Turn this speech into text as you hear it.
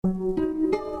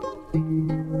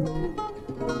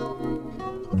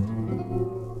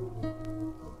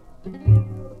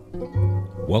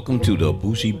Welcome to the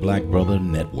Bougie Black Brother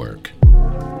Network.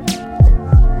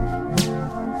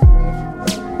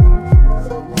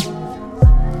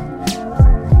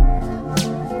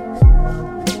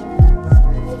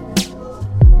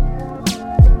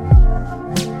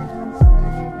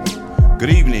 Good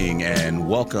evening and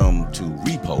welcome to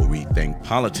Repo Rethink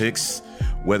Politics,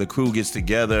 where the crew gets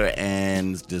together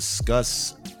and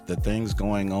discuss the things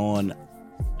going on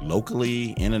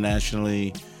locally,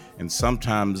 internationally, and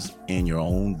sometimes in your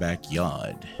own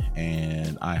backyard.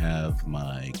 And I have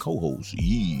my co-host,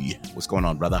 Yee. What's going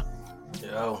on, brother?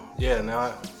 Now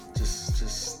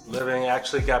just living.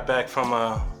 Actually got back from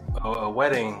a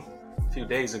wedding a few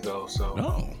days ago, so.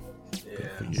 Oh, yeah.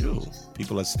 for you.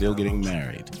 People are still getting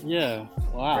married. Yeah.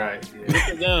 Wow. Right. Look Yeah.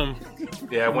 at them.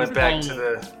 Yeah, I went back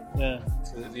to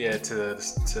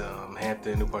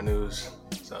Hampton, Newport News.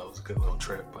 So it was a good little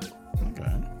trip, but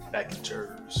Okay. back in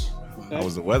Jersey. How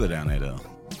was the weather down there, though?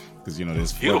 Because, you know,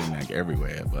 there's flooding like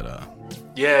everywhere, but...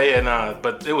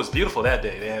 But it was beautiful that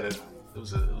day. It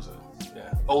was a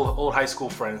old high school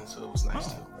friend, so it was nice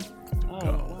too.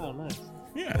 Oh, wow, nice.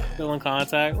 Yeah. Still in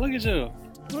contact. Look at you.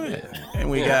 And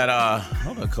we got our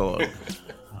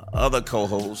other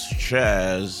co-host,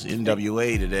 Chaz,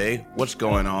 NWA today. What's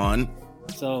going on?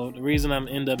 So the reason I'm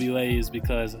NWA is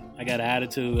because I got an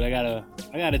attitude. I got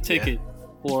a ticket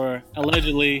for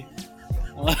allegedly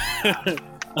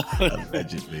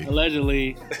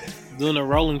doing a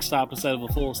rolling stop instead of a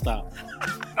full stop.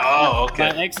 Oh, okay.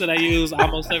 My exit I use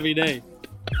almost every day.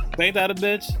 Ain't that a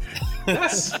bitch?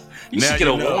 You should get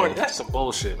a warrant. That's some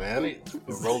bullshit, man. A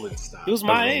rolling stop. It was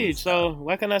my age, so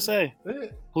what can I say?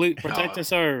 Police, protect and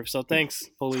serve. So thanks,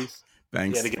 police.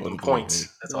 Thanks. You had to give them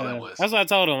points. That's all that was. That's what I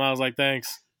told him. I was like,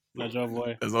 thanks. I drove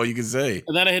away. That's all you can say.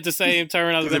 And then I hit the same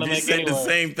turn I was going to make If you said anyway. the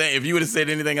same thing, if you would have said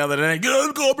anything other than that, get out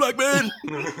of the car, black man.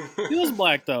 He was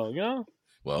black, though, you know?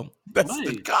 Well, that's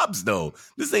the cops, though.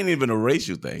 This ain't even a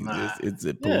racial thing. Nah. It's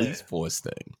a police force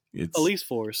thing. It's Police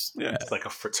force. Yeah. It's like a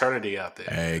fraternity out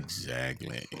there.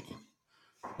 Exactly.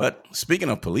 But speaking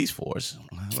of police force,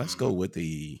 let's go with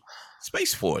the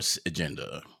Space Force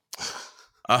agenda.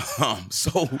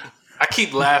 So I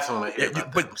keep laughing when I hear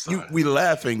about that. we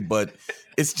laughing, but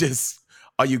it's just,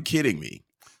 are you kidding me?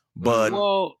 But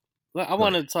Well, I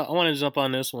want to jump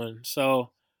on this one.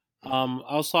 So, I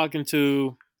was talking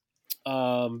to,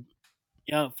 from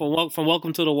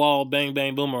Welcome to the Wall, Bang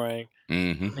Bang Boomerang,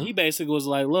 and he basically was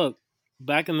like, "Look,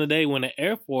 back in the day when the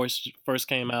Air Force first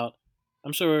came out,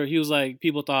 I'm sure he was like,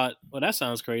 people thought, well, that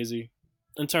sounds crazy,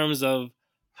 in terms of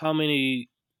how many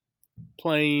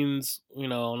planes, you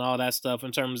know, and all that stuff.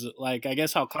 In terms of like, I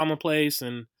guess how commonplace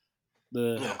and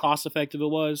how cost effective it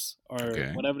was, or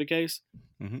whatever the case.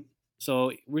 Mm-hmm.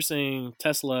 So we're seeing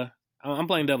Tesla. I'm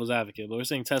playing devil's advocate, but we're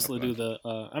seeing Tesla do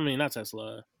not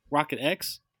Tesla, Rocket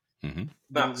X. Mm-hmm.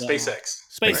 No, SpaceX.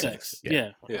 SpaceX.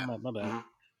 Yeah. My bad. Mm-hmm.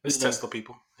 It's Tesla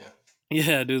people. Yeah.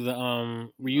 Yeah, do the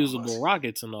reusable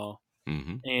rockets and all.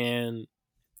 Mm-hmm. And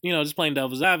you know, just playing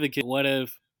devil's advocate. What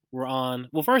if we're on?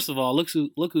 Well, first of all, look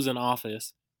who's in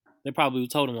office. They probably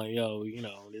told him like, "Yo, you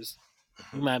know, this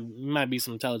you might be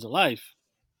some intelligent life."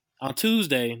 On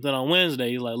Tuesday, then on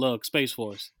Wednesday, he's like, "Look, Space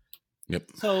Force." Yep.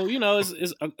 So you know,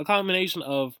 it's a combination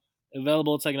of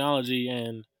available technology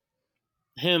and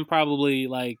him probably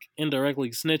like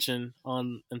indirectly snitching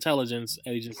on intelligence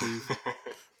agencies.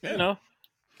 Yeah. You know,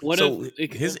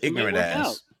 his ignorant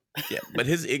ass. Yeah, but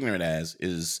his ignorant ass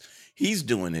is he's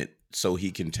doing it so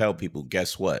he can tell people,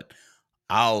 guess what?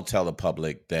 I'll tell the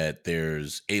public that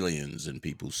there's aliens and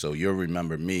people, so you'll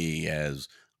remember me as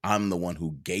I'm the one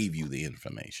who gave you the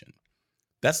information.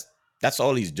 That's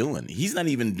all he's doing. He's not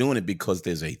even doing it because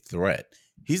there's a threat.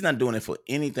 He's not doing it for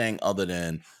anything other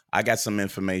than I got some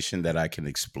information that I can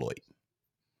exploit.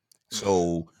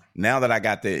 So now that I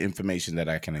got the information that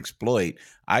I can exploit,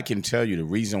 I can tell you the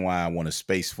reason why I want a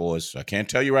Space Force. I can't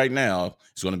tell you right now.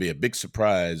 It's going to be a big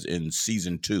surprise in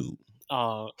season 2.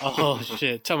 Oh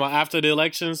shit! Talking about after the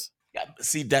elections. Yeah,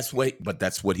 see, that's what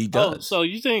he does. Oh, so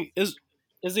you think is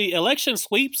the election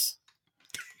sweeps?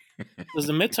 Is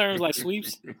the midterms like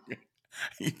sweeps?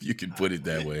 You can put it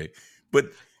that way,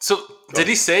 but so did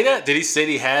he say that? Did he say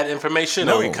he had information,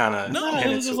 or he kind of no?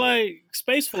 It was just like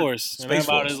Space Force, and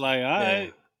everybody's like, all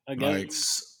right, I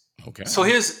guess. Right. Okay.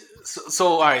 So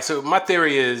all right. So my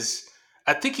theory is,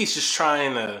 I think he's just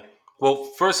trying to.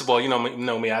 Well, first of all, you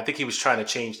know me. I think he was trying to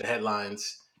change the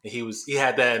headlines. And he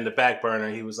had that in the back burner.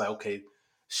 He was like, okay,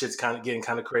 shit's getting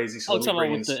kind of crazy. So talking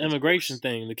about with the immigration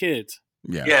thing, the kids.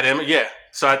 Yeah.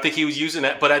 So I think he was using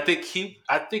that, but I think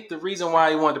the reason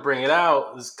why he wanted to bring it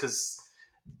out is because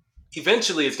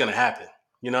eventually it's going to happen.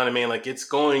 You know what I mean? Like it's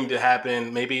going to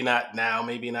happen. Maybe not now.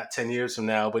 Maybe not 10 years from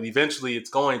now. But eventually, it's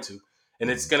going to. And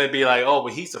it's going to be like, oh,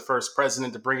 but he's the first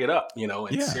president to bring it up, you know,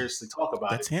 and seriously talk about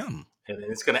That's him. And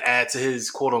it's going to add to his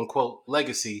quote unquote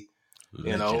legacy,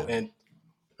 you know, and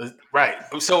right.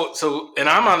 So, and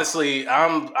I'm honestly,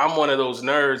 I'm one of those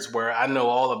nerds where I know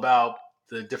all about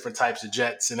the different types of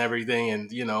jets and everything.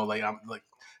 And, you know, like, I'm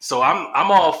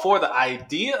all for the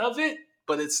idea of it,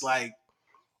 but it's like,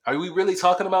 are we really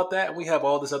talking about that? We have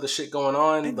all this other shit going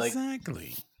on.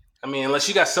 Exactly. Like, I mean, unless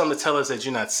you got something to tell us that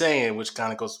you're not saying, which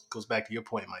kind of goes back to your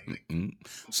point, Mike. Mm-hmm.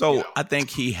 So you know. I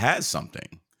think he has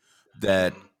something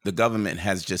that the government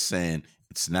has just saying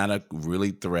it's not a really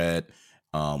threat.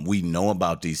 We know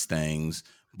about these things,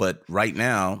 but right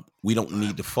now we don't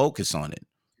need to focus on it.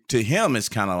 To him, it's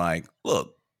kind of like,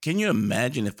 look, can you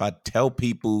imagine if I tell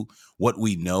people what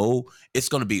we know, it's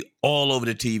going to be all over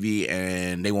the TV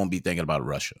and they won't be thinking about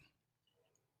Russia.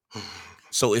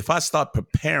 So if I start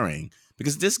preparing,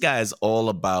 because this guy is all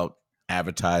about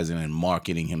advertising and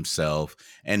marketing himself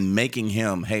and making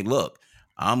him, hey, look,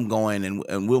 I'm going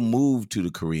and we'll move to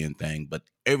the Korean thing, but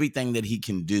everything that he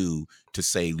can do to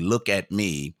say, look at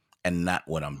me and not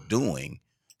what I'm doing,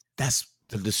 that's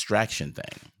the distraction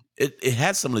thing. It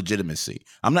has some legitimacy.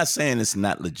 I'm not saying it's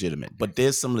not legitimate, but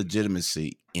there's some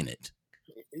legitimacy in it.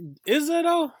 Is it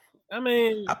though? I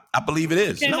mean, I believe it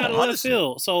is. No, honestly.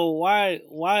 So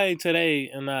why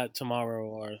today and not tomorrow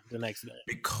or the next day?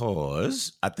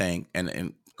 Because I think,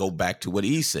 and go back to what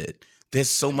he said, there's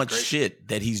so much shit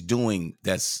that he's doing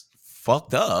that's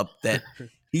fucked up that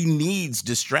he needs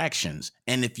distractions.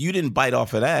 And if you didn't bite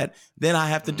off of that, then I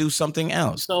have to do something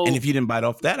else. So, and if you didn't bite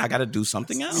off that, I got to do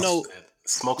something else. You know,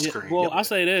 smoke screen. Well, I'll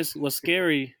say this was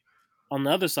scary on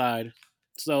the other side.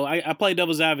 So I played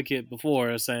devil's advocate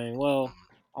before, saying, well,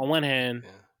 on one hand,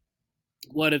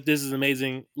 what if this is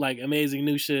amazing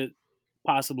new shit,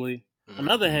 possibly. On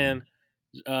the other hand,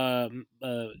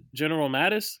 General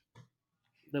Mattis,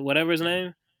 whatever his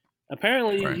name,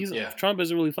 apparently Trump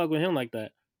isn't really fucking with him like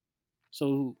that.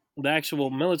 So the actual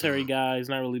military guy is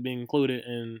not really being included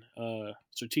in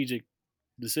strategic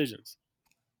decisions.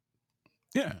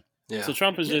 Yeah. Yeah. So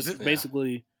Trump is just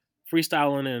basically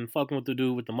freestyling and fucking with the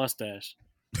dude with the mustache.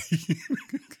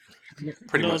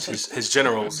 Pretty much his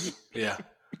generals. Yeah.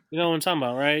 You know what I'm talking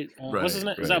about, right? What's his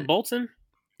name? Is that Bolton?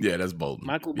 Yeah, that's Bolton.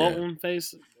 Michael Bolton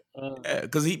face.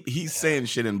 Because he's saying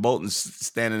shit and Bolton's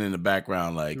standing in the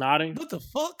background like nodding. What the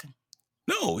fuck?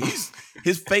 No,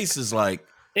 his face is like.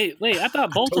 Hey, wait! I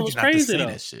thought Bolton was crazy though.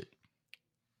 That shit.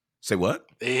 Say what?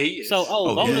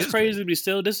 Bolton is crazy, but he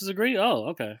still disagree. Oh,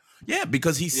 okay. Yeah,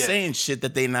 because he's saying shit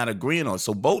that they're not agreeing on.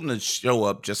 So Bolton would show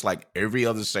up just like every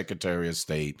other Secretary of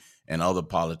State and other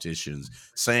politicians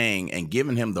saying and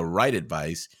giving him the right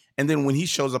advice. And then when he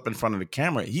shows up in front of the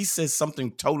camera, he says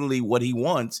something totally what he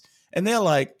wants. And they're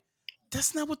like,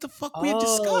 that's not what the fuck we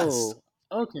discussed.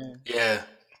 Okay. Yeah.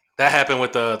 That happened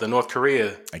with the North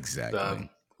Korea. Exactly.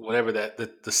 Whatever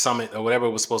the summit or whatever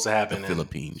was supposed to happen. The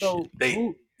Philippines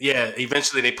shit.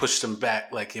 Eventually they pushed them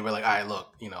back. Like they were like, all right,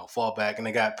 look, fall back. And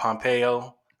they got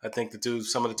Pompeo, I think, to do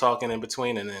some of the talking in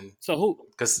between. And then so who?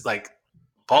 Because like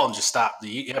Bolton just stopped.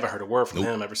 You haven't heard a word from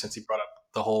him ever since he brought up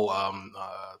the whole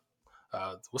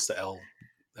what's the L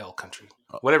country?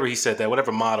 Whatever he said that,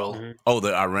 whatever model. Mm-hmm. Oh,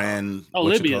 the Iran.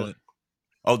 Libya.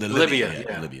 Oh, the Libya.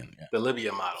 The Libyan. Yeah. The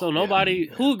Libya model. So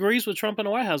nobody who agrees with Trump in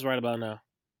the White House right about now.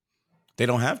 They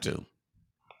don't have to.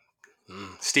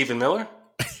 Stephen Miller.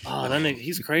 Oh, that nigga,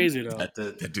 he's crazy though. That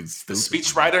dude's stupid. The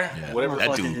speechwriter, whatever.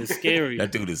 That dude is scary.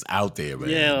 That dude is out there, man.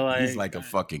 Yeah, he's like a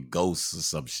fucking ghost or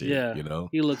some shit. Yeah,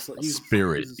 he looks like he's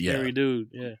spirit. He's a scary dude.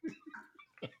 Yeah,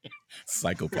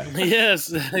 psychopath.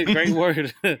 Yes, great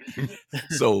word.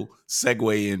 So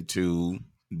segue into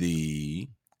the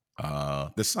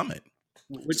summit.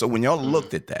 So when y'all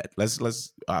looked at that, let's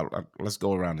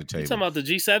go around the table. You talking about the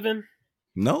G7?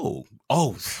 No.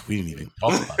 Oh, we didn't even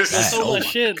talk about that. So much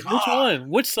shit. God. Which one?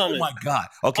 Which summit? Oh my God.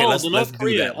 Okay, let's do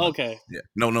that. Okay. Yeah.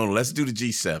 No, let's do the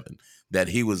G7. That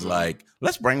he was like,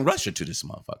 let's bring Russia to this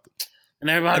motherfucker. And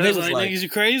everybody was like, niggas, you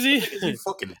crazy? You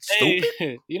fucking stupid.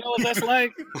 Hey, you know what that's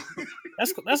like?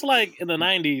 That's like in the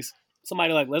 90s.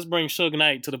 Somebody like, let's bring Suge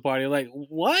Knight to the party. Like,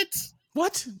 what?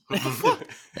 What?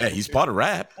 Hey, he's part of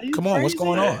rap. Come on, what's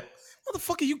going on?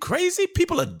 Motherfucker, you crazy?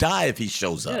 People will die if he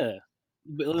shows up. Yeah.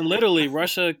 Literally,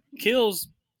 Russia kills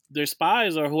their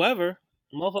spies or whoever.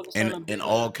 In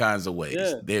all kinds of ways.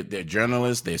 Yeah. They're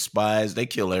journalists, they're spies, they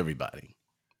kill everybody.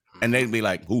 And they'd be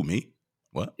like, who, me?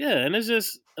 What? Yeah, and it's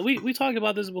just we talked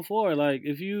about this before. Like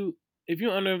if you're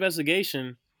under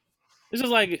investigation, it's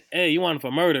just like, hey, you want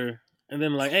for murder, and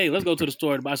then like, hey, let's go to the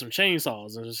store to buy some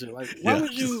chainsaws and shit. Like, why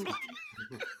would you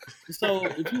So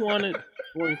if you wanted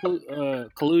for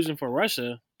collusion for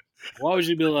Russia, why would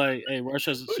you be like, "Hey,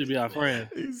 Russia should be our friend"?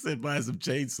 He said, "Buy some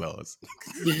chainsaws."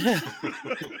 Yeah,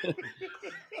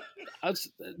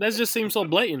 that just seems so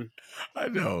blatant. I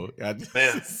know.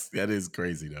 That is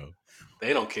crazy though.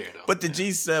 They don't care though. But the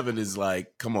G7 is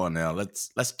like, come on now,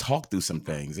 let's talk through some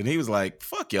things. And he was like,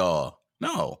 "Fuck y'all,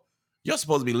 no, you're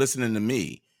supposed to be listening to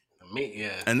me." Me,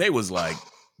 yeah. And they was like,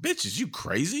 "Bitches, you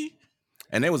crazy?"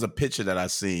 And there was a picture that I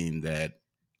seen that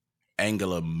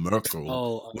Angela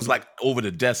Merkel was like over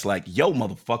the desk, like, "Yo,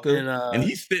 motherfucker," and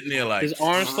he's sitting there like his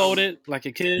arms folded like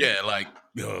a kid. Yeah, like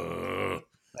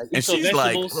and she's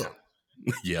vegetables.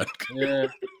 Like, yeah,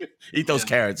 eat those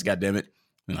carrots, goddammit.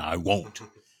 And I won't.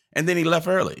 And then he left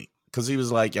early because he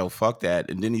was like, "Yo, fuck that."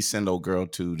 And then he sent old girl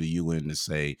to the UN to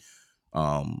say,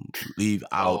 leave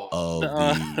out of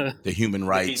the human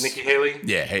rights. Nikki Haley?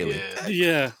 Yeah, Haley.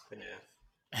 Yeah.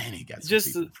 And he got just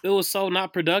people. It was so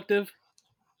not productive.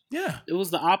 Yeah. It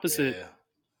was the opposite.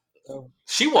 Yeah.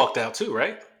 She walked out too,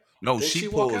 right? No, she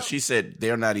pulled. She said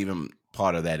they're not even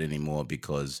part of that anymore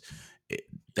because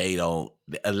they don't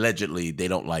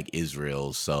like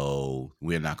Israel, so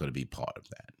we're not going to be part of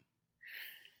that.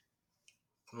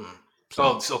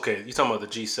 So, okay, you're talking about the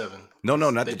G7. No,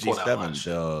 not the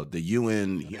G7. The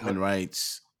UN human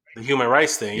rights. The human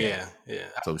rights thing, yeah.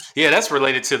 So, that's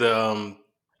related to the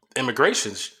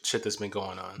immigration shit that's been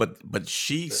going on. But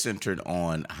she centered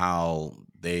on how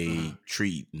they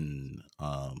treat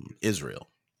Israel.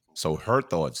 So her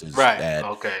thoughts is that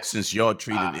since y'all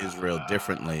treated Israel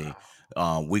differently,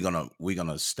 we're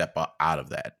gonna step out of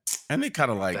that. And they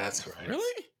kind of like, that's right.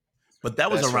 Really? But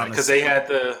that was around because they had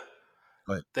those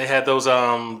what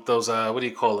do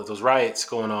you call it? Those riots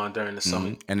going on during the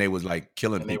summit, and they was like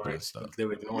killing people and stuff. They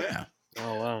were ignoring. Yeah.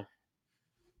 Oh wow.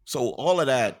 So all of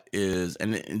that is,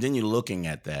 and then you're looking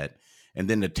at that, and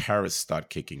then the terrorists start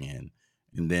kicking in,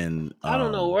 and then I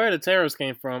don't know where the terrorists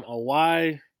came from or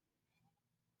why.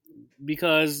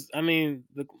 Because I mean,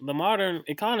 the modern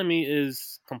economy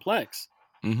is complex.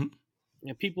 Mm-hmm.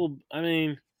 And people, I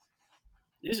mean,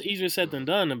 it's easier said than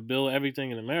done to build everything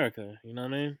in America. You know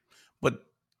what I mean? But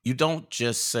you don't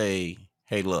just say,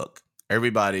 "Hey, look,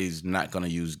 everybody's not going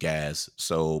to use gas,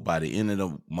 so by the end of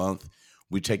the month,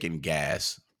 we're taking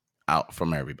gas out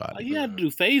from everybody." You had to do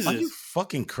phases. Are you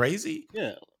fucking crazy?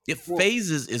 Yeah. If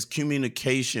phases is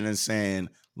communication and saying,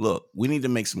 "Look, we need to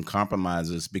make some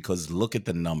compromises because look at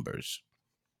the numbers.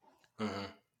 Mm-hmm.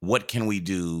 What can we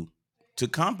do to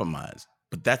compromise?"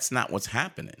 But that's not what's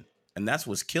happening. And that's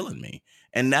what's killing me.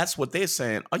 And that's what they're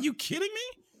saying. Are you kidding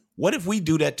me? What if we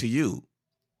do that to you?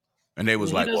 And they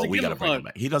was like, "Well, we got to bring him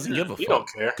back." He doesn't give a fuck. He don't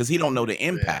care. Because he don't know the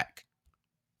impact.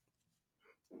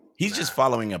 He's just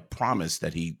following a promise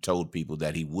that he told people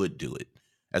that he would do it,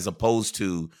 as opposed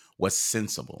to what's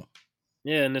sensible.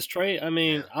 Yeah, and this trade, I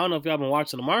mean, I don't know if y'all been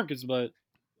watching the markets, but,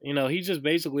 you know, he's just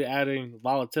basically adding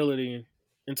volatility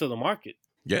into the market.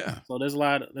 Yeah. So there's a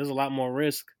lot more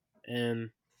risk. And,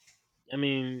 I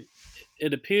mean,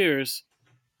 it appears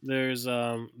there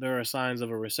are signs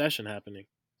of a recession happening.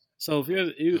 So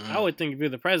if I would think if you're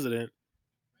the president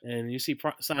and you see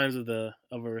signs of a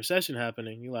recession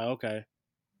happening, you're like, okay,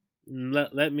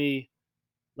 let me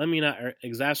not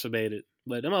exacerbate it.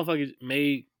 But them motherfuckers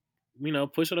may,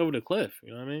 push it over the cliff.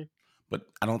 You know what I mean? But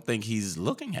I don't think he's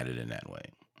looking at it in that way.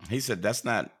 He said, that's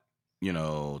not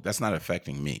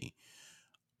affecting me.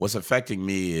 What's affecting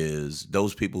me is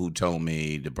those people who told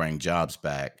me to bring jobs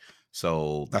back.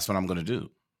 So that's what I'm going to do.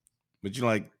 But you're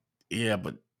like, yeah,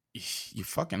 but you're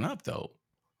fucking up though.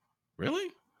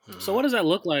 Really? So what does that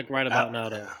look like right about now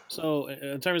though? So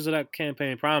in terms of that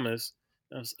campaign promise,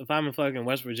 if I'm in fucking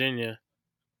West Virginia,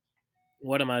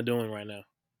 what am I doing right now?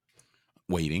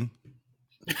 Waiting.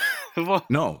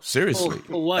 No, seriously.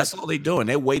 For what? That's all they're doing.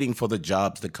 They're waiting for the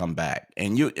jobs to come back.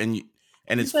 And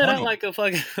it's funny. That like a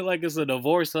fucking like it's a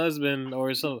divorced husband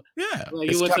or something. Yeah.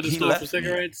 Like you went to the store for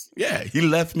cigarettes? Yeah. He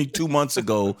left me 2 months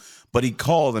ago, but he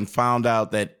called and found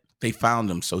out that they found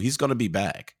him. So he's gonna be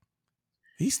back.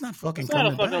 He's not fucking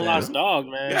coming back. Not a fucking lost dog,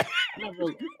 man.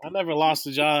 I never lost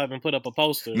a job and put up a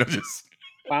poster. No, just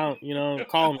found,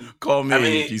 call me. Call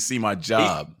me if you see my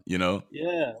job,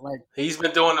 Yeah, like he's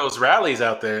been doing those rallies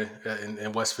out there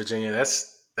in West Virginia.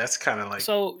 That's kind of like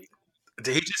so.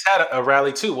 He just had a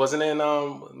rally too, wasn't it,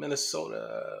 in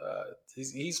Minnesota?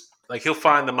 He's like he'll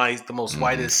find the most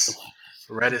whitest,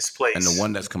 reddest place, and the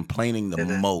one that's complaining the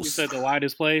most. You said the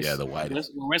whitest place. Yeah, the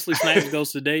whitest. When Wesley Snipes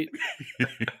goes to date.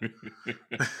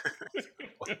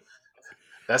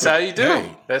 That's how you do.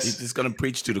 Hey, he's just gonna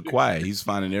preach to the choir. He's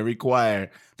finding every choir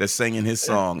that's singing his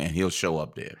song, and he'll show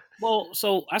up there. Well,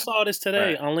 so I saw this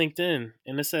today on LinkedIn,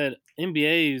 and it said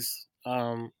NBA's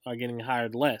are getting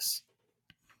hired less.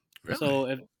 Really? So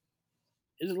if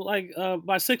it's like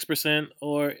by 6%,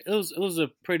 or it was a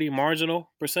pretty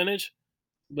marginal percentage,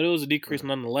 but it was a decrease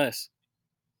nonetheless.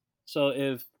 So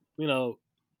if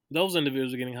those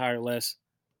individuals are getting hired less,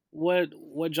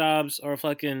 what jobs are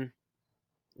fucking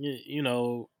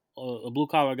a blue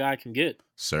collar guy can get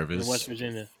service in West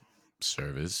Virginia?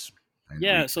 Service.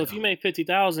 Yeah. So if you make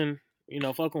 50,000,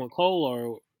 fucking with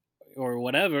coal or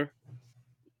whatever,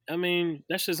 I mean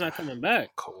that shit's not coming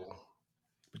back. Coal.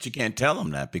 But you can't tell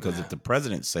them that, because if the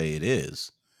president say it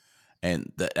is,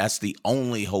 and that's the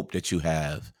only hope that you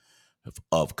have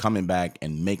of coming back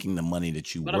and making the money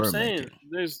that you were making.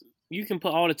 You can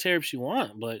put all the tariffs you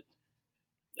want, but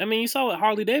I mean, you saw what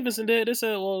Harley Davidson did. They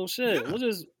said, well, shit, we'll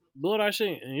just build our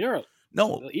shit in Europe.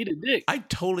 No, eat a dick. I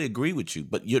totally agree with you,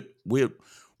 but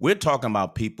we're talking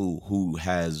about people who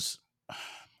has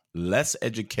less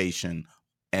education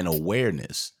and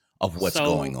awareness of what's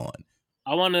going on.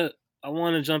 I want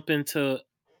to jump into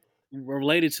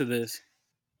related to this.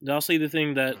 Did y'all see the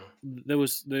thing that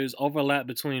there's overlap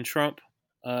between Trump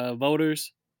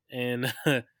voters and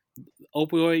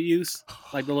opioid use,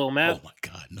 like the little map? Oh my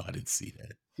God, no, I didn't see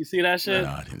that. You see that shit?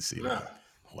 No, I didn't see that.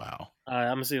 Wow. All right,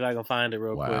 I'm gonna see if I can find it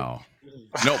real quick. Wow.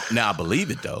 No, now I believe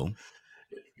it though.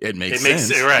 It makes sense.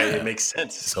 Right. Yeah. It makes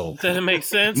sense. So does it make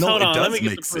sense? No, Hold on, does let me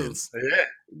get make sense. Yeah.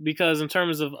 Because in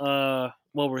terms of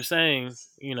what we're saying,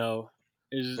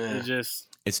 it's just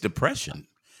it's depression.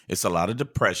 It's a lot of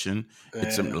depression.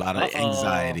 It's a lot of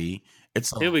anxiety.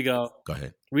 Here we go. Go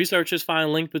ahead. Researchers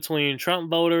find link between Trump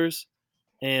voters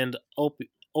and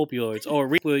opioids, or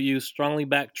opioid use strongly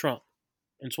backed Trump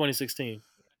in 2016.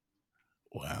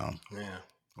 Wow. Yeah.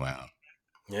 Wow.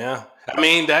 Yeah. I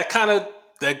mean, that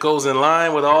goes in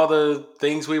line with all the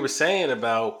things we were saying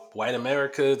about white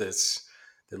America.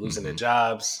 They're losing their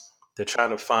jobs. They're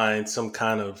trying to find some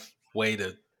kind of way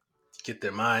to get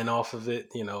their mind off of it.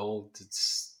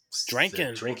 It's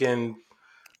drinking, finding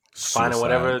Suicide.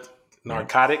 whatever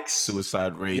narcotics.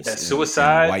 Suicide rates. Yeah,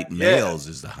 suicide. In white males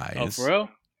is the highest. Oh, for real?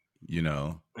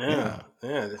 Yeah.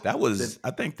 That was, I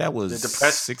think that was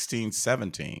 16,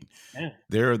 17. Yeah.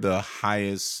 They're the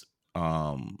highest,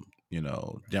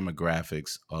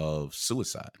 demographics of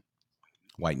suicide.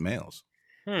 White males.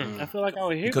 I feel like I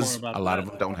would hear more about that. Because a lot of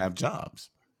them don't have jobs.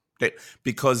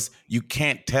 Because you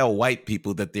can't tell white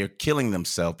people that they're killing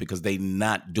themselves because they're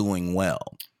not doing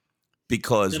well.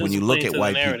 Because when you look at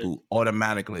white people,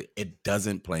 automatically it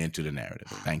doesn't play into the narrative.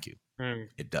 Thank you.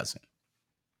 It doesn't.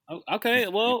 Okay,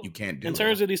 well, you can't do in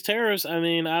terms of these terrorists, I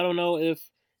mean, I don't know if,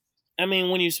 I mean,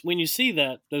 when you see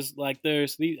that there's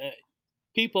these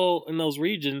people in those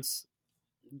regions,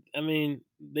 I mean,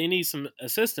 they need some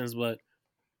assistance, but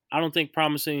I don't think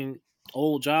promising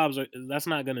old jobs that's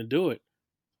not going to do it.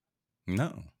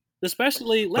 No.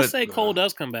 Especially, let's say coal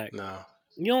does come back. No.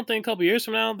 You don't think a couple years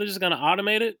from now they're just going to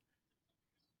automate it?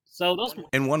 So those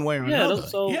in one way or another.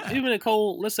 Even if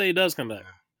coal, let's say it does come back,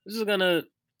 this is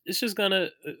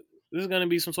gonna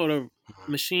be some sort of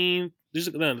machine. This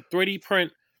is gonna 3D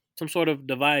print some sort of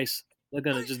device. They're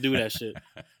gonna just do that shit.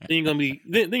 Then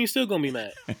you're still gonna be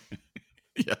mad.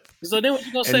 Yeah. So then what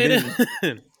you gonna say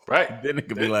then? Right. Then it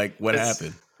could be like, what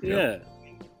happened? Yeah.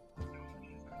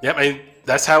 Yeah, I mean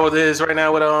that's how it is right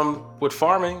now with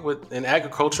farming, in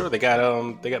agriculture. They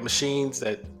got machines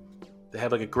that they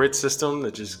have like a grid system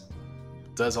that just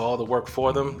does all the work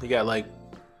for them. You got like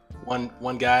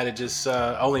one guy that just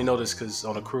I only know this because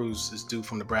on a cruise, this dude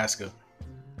from Nebraska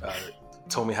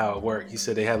told me how it worked. He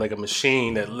said they had like a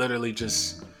machine that literally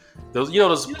just those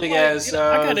big ass.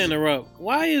 I gotta interrupt.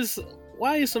 Why is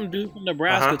some dude from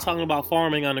Nebraska talking about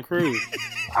farming on a cruise?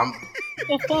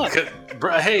 What the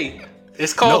fuck? Hey,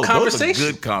 it's called conversation. Those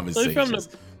are good conversations.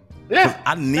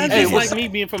 I need. That's like me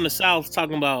being from the South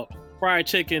talking about fried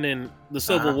chicken and the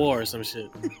Civil War or some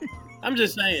shit. I'm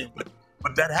just saying.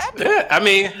 But that happened. Yeah, I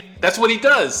mean, that's what he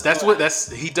does. That's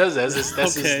he does.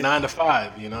 That's his 9 to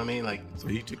 5. You know what I mean? Like, so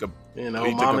he took a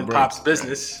mom and pop's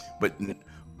business. But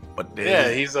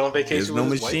he's on vacation. There's no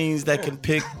machines that can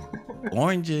pick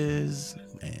oranges,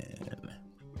 man.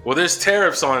 Well, there's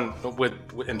tariffs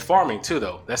in farming too,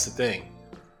 though. That's the thing.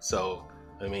 So,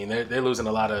 I mean, they're losing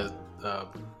a lot of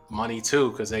money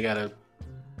too because they gotta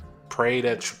pray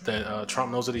that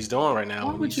Trump knows what he's doing right now.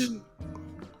 Why would you?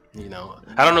 I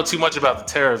don't know too much about the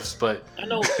tariffs, but I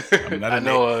know.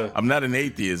 I'm not an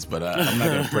atheist, but I'm not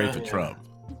going to pray for Trump.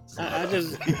 I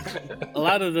just a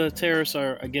lot of the tariffs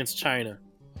are against China.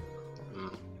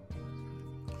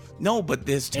 No, but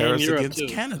there's tariffs against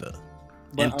Canada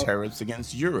and tariffs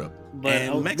against Europe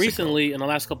and Mexico. Recently, in the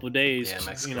last couple of days,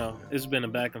 it's been a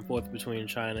back and forth between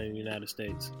China and the United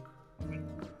States.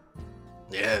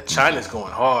 Yeah, China's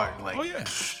going hard. Like, oh yeah,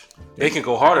 they can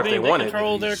go harder if they want it. They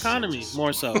control their economy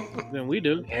more so than we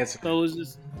do. So it's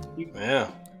just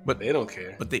but they don't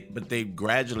care. But they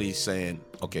gradually saying,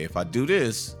 okay, if I do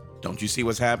this, don't you see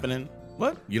what's happening?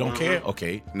 What? You don't care?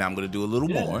 Okay, now I'm going to do a little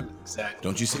more. Exactly.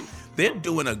 Don't you see? They're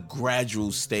doing a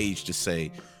gradual stage to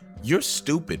say, you're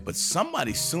stupid, but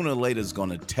somebody sooner or later is going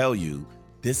to tell you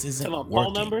this isn't working.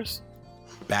 Poll numbers?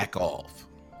 Back off.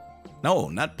 No,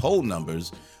 not poll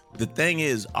numbers. The thing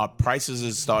is, our prices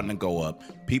are starting to go up.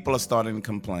 People are starting to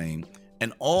complain.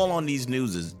 And all on these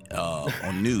newses, all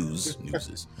on the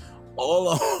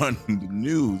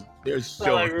news, they're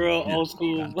showing like real old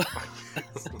school.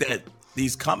 that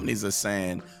these companies are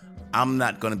saying, I'm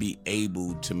not going to be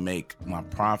able to make my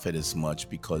profit as much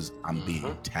because I'm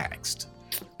being taxed.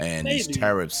 And these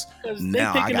tariffs,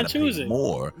 now I got to pay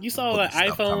more. You saw that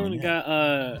iPhone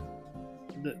got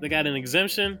they got an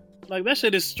exemption. Like, that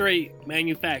shit is straight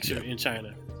manufactured in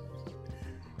China.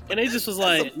 And they just was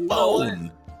like, you know what?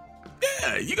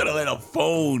 Yeah, you gotta let a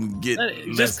phone get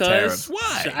less tariffs.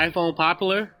 Why? The iPhone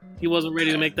popular. He wasn't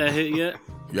ready to make that hit yet.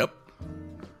 Yep.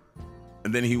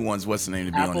 And then he wants what's the name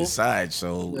to be on his side,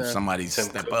 so somebody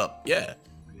step up. Yeah.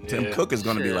 Tim Cook is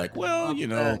gonna be like, well, you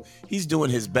know, he's doing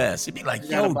his best. He'd be like,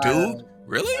 yo, dude,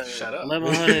 really? Shut up.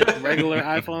 1100 regular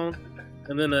iPhone,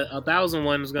 and then 1,000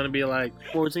 one is gonna be like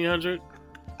 1,400.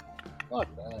 Fuck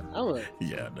that. No shit.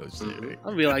 I'm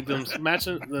gonna be like them smash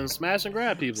and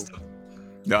grab people.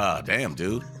 Ah, damn,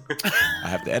 dude. I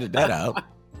have to edit that out.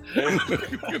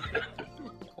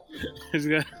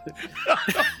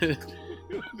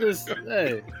 Just,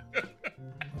 hey.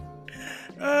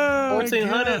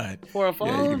 1,400 for a phone?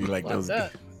 Yeah, you could be like those.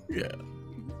 That. Yeah.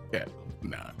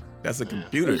 Nah, that's a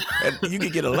computer. You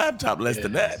could get a laptop less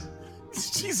than that.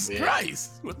 Jesus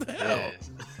Christ, what the hell?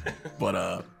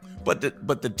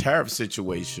 But the tariff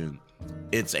situation,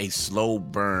 it's a slow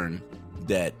burn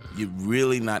that you're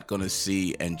really not going to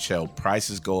see until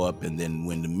prices go up, and then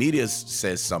when the media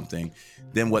says something,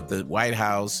 then what the White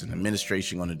House and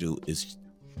administration going to do is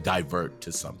divert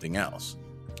to something else.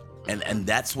 And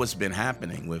that's what's been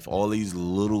happening with all these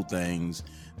little things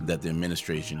that the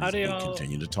administration is going to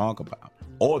continue to talk about.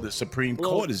 Or the Supreme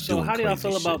Court is doing. So how do y'all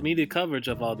feel shit. about media coverage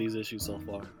of all these issues so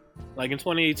far? Like in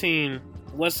 2018,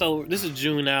 this is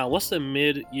June now. What's the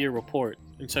mid-year report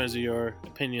in terms of your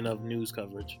opinion of news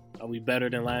coverage? Are we better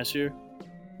than last year?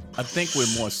 I think we're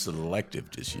more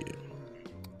selective this year.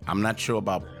 I'm not sure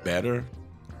about better.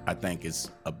 I think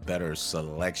it's a better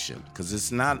selection because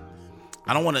it's not.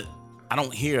 I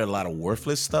don't hear a lot of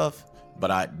worthless stuff,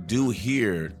 but I do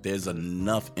hear there's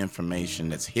enough information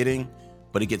that's hitting,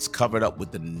 but it gets covered up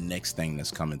with the next thing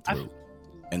that's coming through.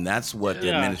 And that's what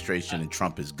the administration and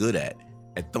Trump is good at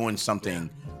throwing something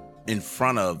in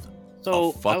front of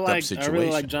a fucked up situation. I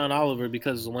really like John Oliver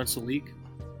because it's once a week,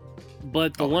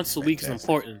 but the once a week is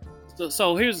important.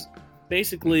 So here's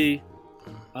basically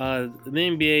the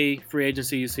NBA free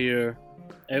agency is here.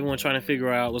 Everyone trying to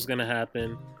figure out what's going to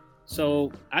happen.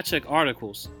 So I check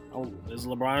articles. Oh, is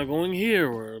LeBron going here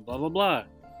or blah, blah, blah.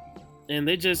 And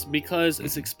they just, because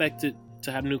it's expected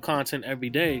to have new content every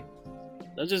day,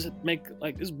 they'll just make,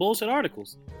 like, it's bullshit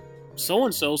articles.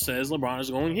 So-and-so says LeBron is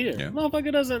going here. Yeah.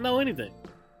 Motherfucker doesn't know anything.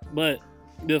 But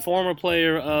the former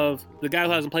player of, the guy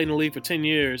who hasn't played in the league for 10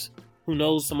 years, who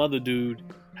knows some other dude,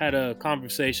 had a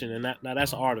conversation, and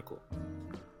that's an article.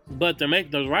 But they're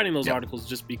writing those articles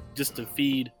just to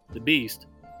feed the beast.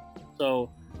 So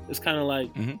it's kind of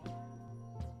like,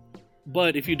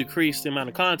 but if you decrease the amount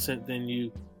of content, then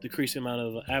you decrease the amount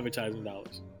of advertising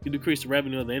dollars. You decrease the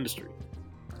revenue of the industry.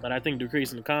 But I think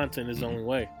decreasing the content is the only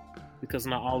way, because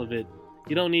not all of it.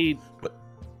 You don't need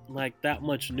like that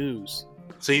much news.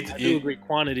 So I do agree,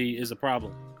 quantity is a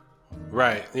problem.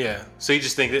 Right. Yeah. So you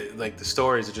just think that like the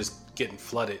stories are just getting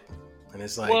flooded, and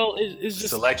it's like, well, it's just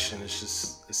selection.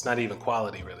 It's not even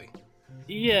quality really.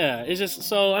 Yeah. It's just,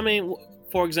 so I mean,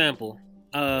 for example,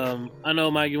 I know,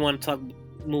 Mike, you want to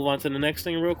move on to the next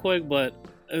thing real quick, but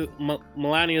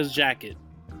Melania's jacket.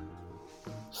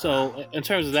 So in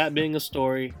terms of that being a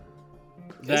story,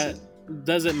 that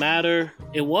doesn't matter.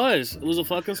 It was a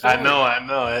fucking story. I know.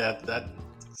 That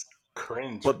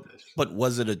cringe. But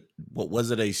was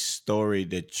it a story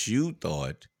that you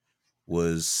thought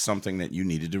was something that you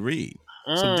needed to read?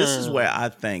 So this is where I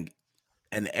think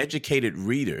an educated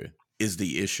reader is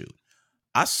the issue.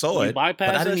 I saw it, but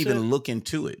I didn't even look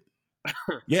into it.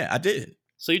 Yeah, I did.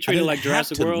 So you treat it like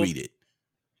Jurassic World? Read it.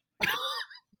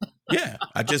 Yeah,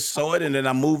 I just saw it and then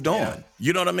I moved on. Yeah.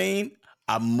 You know what I mean?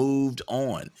 I moved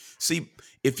on. See,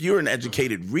 if you're an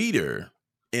educated reader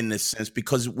in this sense,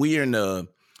 because we're in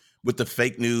with the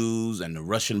fake news and the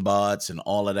Russian bots and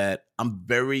all of that, I'm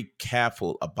very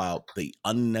careful about the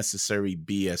unnecessary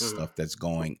BS stuff that's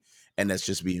going and that's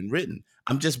just being written.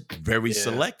 I'm just very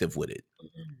selective with it.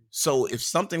 So if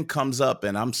something comes up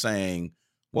and I'm saying,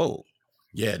 whoa,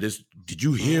 yeah, did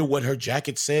you hear what her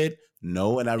jacket said?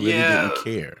 No, and I really didn't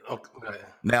care. Okay.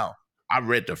 Now, I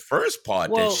read the first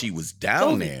part that she was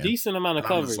down there. A decent amount of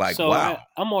coverage. Like, so wow.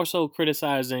 I'm more so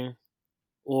criticizing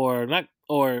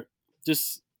I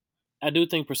do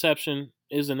think perception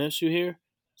is an issue here.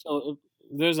 So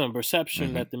there's a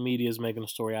perception that the media is making a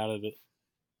story out of it.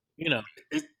 You know.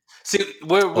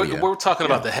 We're talking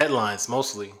about the headlines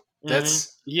mostly.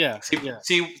 That's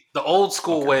See, the old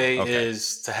school way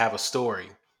is to have a story.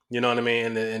 You know what I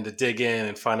mean, and to dig in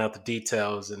and find out the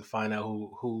details and find out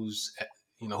who's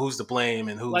to blame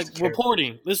and who's like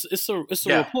reporting. It's a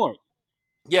report.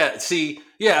 Yeah. See,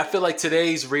 I feel like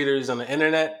today's readers on the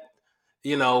internet,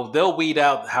 they'll weed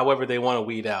out however they want to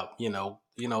weed out.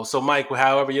 So Mike,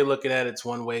 however you're looking at it, it's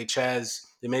one way. Chaz,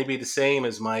 it may be the same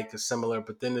as Mike, or similar,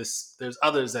 but then there's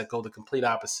others that go the complete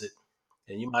opposite.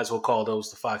 And you might as well call those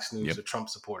the Fox News or Trump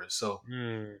supporters. So,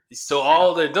 so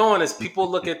all they're doing is people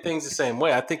look at things the same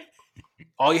way. I think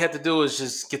all you have to do is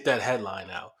just get that headline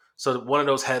out. So one of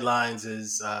those headlines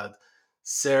is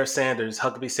Sarah Sanders,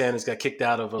 Huckabee Sanders got kicked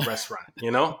out of a restaurant.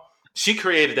 She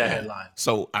created that headline.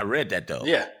 So I read that though.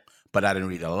 Yeah. But I didn't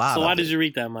read a lot. So why did you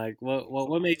read that, Mike?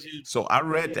 What made you? So I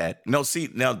read that. No, see,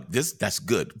 now that's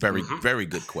good. Very, very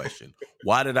good question.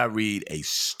 Why did I read a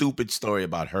stupid story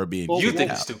about her being? You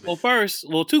think it's stupid?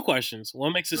 Well, two questions. What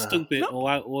makes it stupid?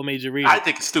 No. What made you read it? I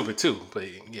think it's stupid too, but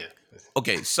yeah.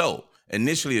 Okay, so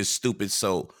initially it's stupid.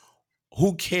 So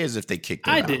who cares if they kicked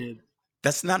her out? I did.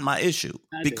 That's not my issue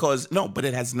but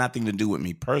it has nothing to do with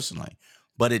me personally.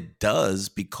 But it does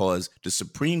because the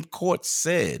Supreme Court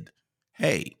said,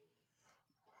 hey,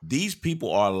 these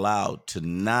people are allowed to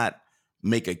not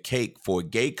make a cake for a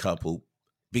gay couple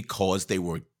because they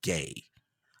were gay.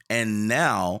 And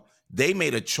now they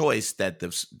made a choice that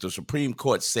the Supreme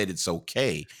Court said it's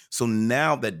okay. So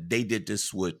now that they did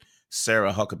this with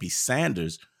Sarah Huckabee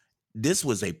Sanders, this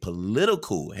was a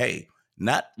political, hey,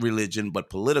 not religion, but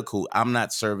political. I'm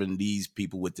not serving these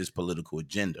people with this political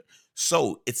agenda.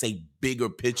 So it's a bigger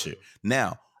picture.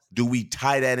 Now, do we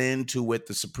tie that into what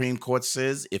the Supreme Court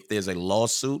says? If there's a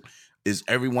lawsuit, is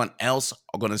everyone else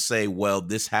going to say, well,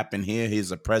 this happened here,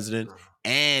 here's a president,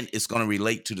 and it's going to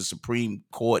relate to the Supreme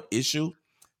Court issue?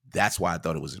 That's why I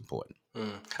thought it was important.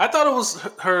 I thought it was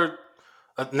her.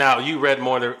 Now, you read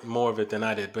more of it than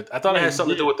I did, but I thought it had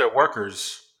something to do with their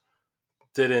workers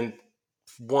didn't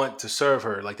want to serve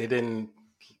her. Like they didn't,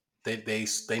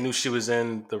 they knew she was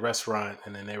in the restaurant,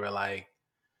 and then they were like,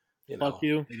 fuck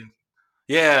you.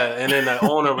 Yeah, and then the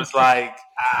owner was like,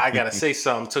 I got to say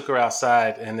something, took her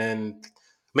outside, and then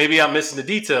maybe I'm missing the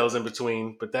details in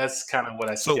between, but that's kind of what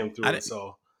I skimmed through.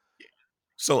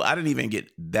 So I didn't even get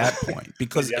that point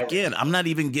because, again, I'm not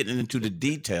even getting into the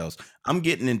details. I'm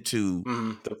getting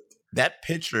into that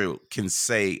picture can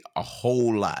say a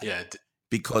whole lot. Yeah.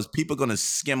 Because people are going to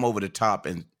skim over the top,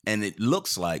 and it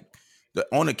looks like the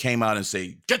owner came out and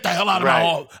say, get the hell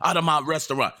out of my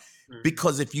restaurant.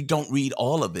 Because if you don't read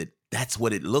all of it, that's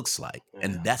what it looks like. Yeah.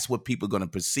 And that's what people are going to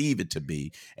perceive it to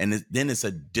be. And then it's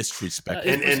a disrespect.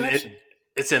 And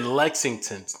it's in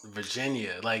Lexington,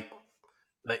 Virginia.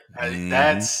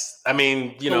 That's, I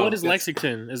mean, so what is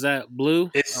Lexington? Is that blue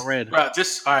or red? Right,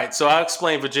 all right. So I'll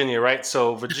explain Virginia, right?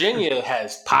 So Virginia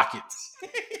has pockets.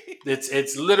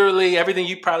 It's literally everything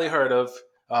you probably heard of.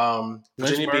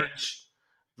 Virginia Beach.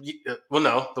 Well,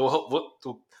 no,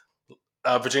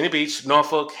 Virginia Beach,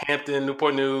 Norfolk, Hampton,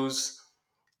 Newport News,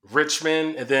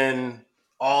 Richmond, and then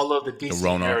all of the DC the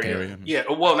Roanoke area. Yeah,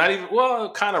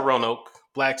 well, kind of Roanoke,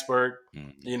 Blacksburg.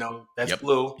 That's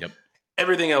blue. Yep.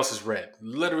 Everything else is red.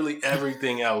 Literally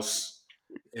everything else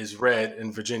is red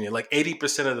in Virginia. Like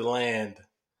 80% of the land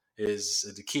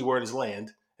the key word is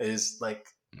land, is like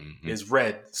is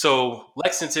red. So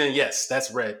Lexington, yes,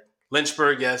 that's red.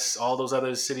 Lynchburg, yes. All those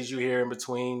other cities you hear in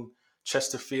between,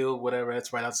 Chesterfield, whatever,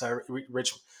 that's right outside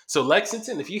Richmond. So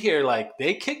Lexington, if you hear like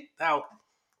they kicked out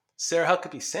Sarah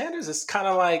Huckabee Sanders, it's kind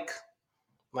of like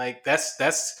that's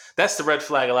the red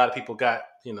flag a lot of people got,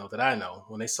 that I know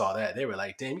when they saw that. They were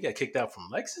like, damn, you got kicked out from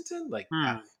Lexington?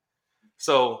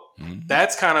 So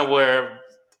that's kind of where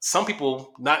some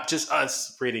people, not just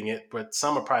us reading it, but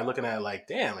some are probably looking at it like,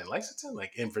 damn, in Lexington,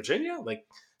 like in Virginia? Like,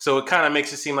 so it kind of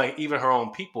makes it seem like even her own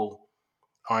people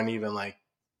aren't even like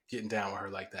getting down with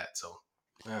her like that. So,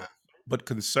 yeah. But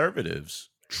conservatives,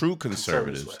 true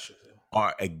conservatives,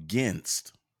 are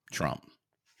against Trump.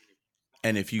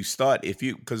 And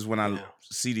because when I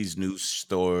see these news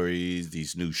stories,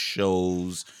 these new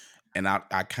shows, and I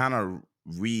kind of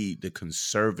read the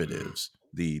conservatives,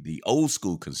 the old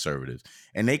school conservatives,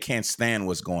 and they can't stand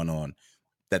what's going on,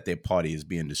 that their party is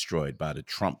being destroyed by the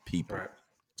Trump people. Right.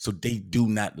 So they do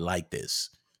not like this.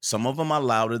 Some of them are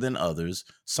louder than others.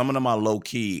 Some of them are low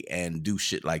key and do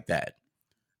shit like that.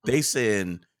 They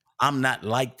saying, I'm not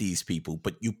like these people,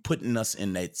 but you putting us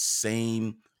in that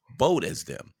same boat as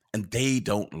them. And they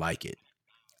don't like it.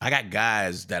 I got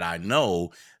guys that I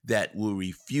know that will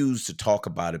refuse to talk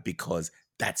about it because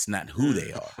that's not who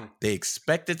they are. They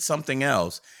expected something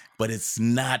else, but it's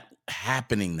not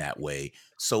happening that way.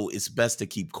 So it's best to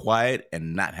keep quiet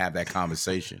and not have that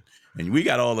conversation. And we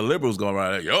got all the liberals going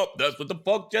around like, yup, that's what the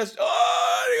fuck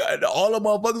all the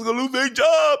motherfuckers gonna lose their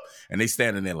job. And they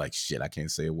standing there like, shit, I can't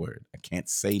say a word. I can't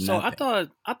say nothing. So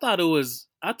I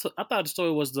thought the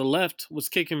story was the left was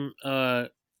kicked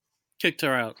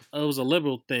her out. It was a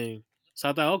liberal thing. So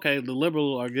I thought, okay, the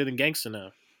liberal are getting gangster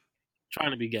now.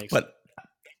 Trying to be gangster. But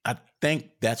I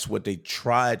think that's what they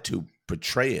tried to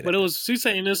portray it. But she's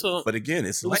saying this. But again,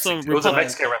 it was a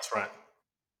Mexican restaurant.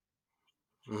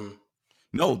 Mm-hmm.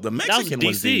 No, the Mexican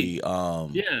was the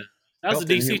that was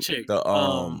the DC chick. The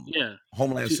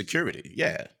Homeland Security,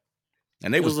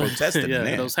 and they was protesting.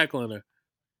 They was heckling her.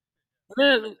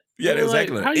 They was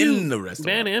heckling her in the restaurant.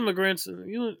 Banning immigrants.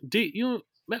 You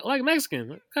like Mexican?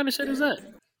 What kind of shit is that?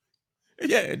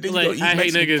 Yeah, like I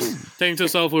hate niggas. Take to a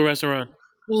soul food restaurant.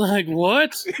 Like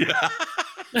what?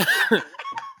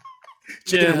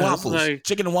 Chicken and waffles. Like,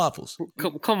 chicken and waffles.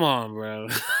 Come on, bro.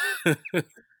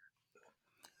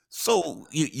 So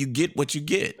you get what you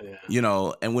get,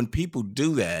 and when people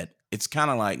do that, it's kind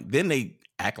of like, then they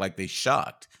act like they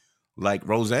shocked. Like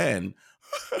Roseanne,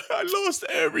 I lost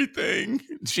everything.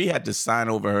 She had to sign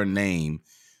over her name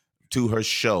to her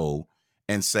show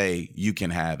and say, you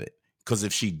can have it. Because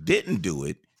if she didn't do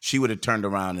it, she would have turned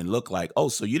around and looked like, oh,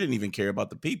 so you didn't even care about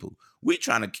the people. We're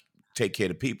trying to take care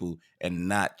of the people and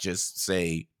not just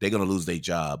say they're going to lose their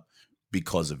job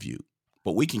because of you.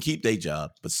 But we can keep their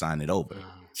job, but sign it over.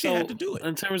 She had to do it.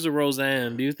 In terms of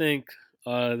Roseanne, do you think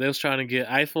they was trying to get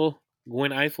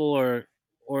Gwen Ifill,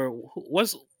 or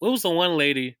what was the one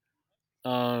lady?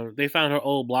 They found her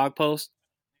old blog post.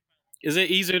 Is it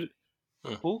easier?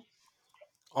 Who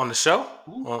on the show?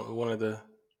 One of the.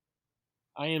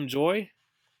 I Am Joy.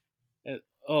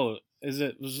 Is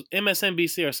it was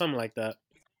MSNBC or something like that?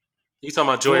 You talking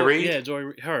about Joy Reid? Yeah,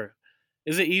 her.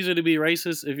 Is it easier to be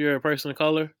racist if you're a person of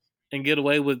color and get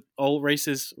away with old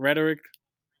racist rhetoric?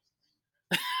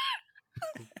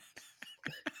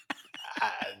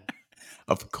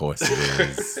 Of course it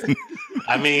is.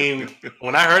 I mean,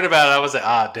 when I heard about it, I was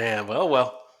like, damn.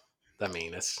 Well. I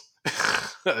mean, it's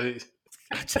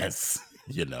just,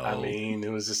 I mean,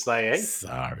 it was just like, hey,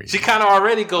 sorry. She kind of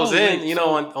already goes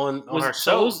on her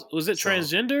show. Was it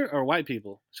transgender or white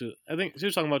people? I think she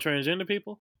was talking about transgender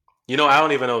people. I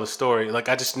don't even know the story. Like,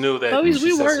 I just knew that.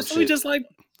 We just like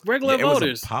regular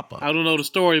voters. I don't know the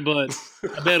story, but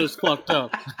I bet it was fucked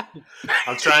up.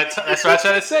 That's what I'm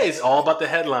trying to say. It's all about the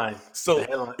headline. So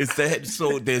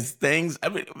so there's things. I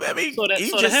mean,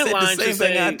 he just said the same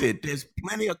thing I did. There's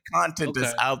plenty of content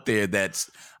that's out there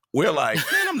we're like,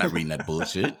 man, I'm not reading that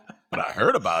bullshit, but I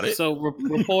heard about it. So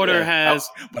reporter has,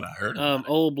 but I heard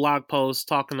old blog posts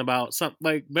talking about something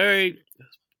like very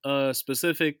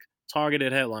specific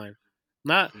targeted headline.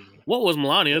 Not what was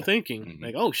Melania thinking? Mm-hmm.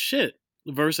 Like, oh shit.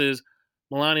 Versus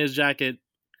Melania's jacket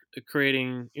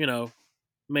creating,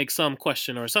 make some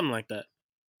question or something like that.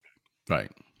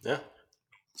 Right. Yeah.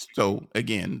 So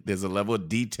again, there's a level of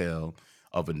detail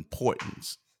of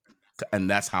importance. And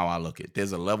that's how I look at it.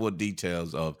 There's a level of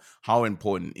details of how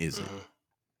important is it?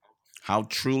 How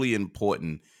truly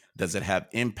important does it have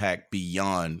impact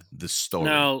beyond the story?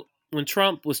 Now, when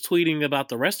Trump was tweeting about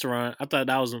the restaurant, I thought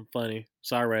that wasn't funny.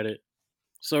 So I read it.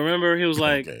 So remember, he was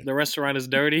like, the restaurant is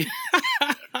dirty.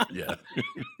 Yeah.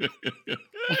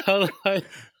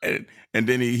 and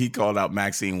then he called out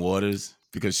Maxine Waters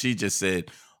because she just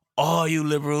said, all you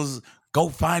liberals, go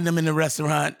find them in the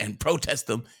restaurant and protest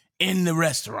them in the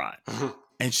restaurant. Mm-hmm.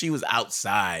 And she was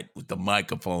outside with the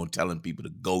microphone telling people to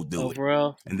go do it. For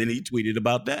real? And then he tweeted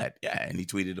about that. Yeah, and he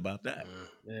tweeted about that.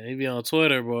 Yeah, he be on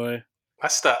Twitter, boy. I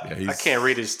stopped. I can't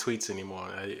read his tweets anymore.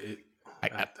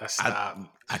 I stopped.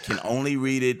 I can only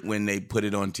read it when they put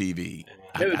it on TV.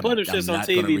 They put them shits on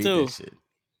TV too.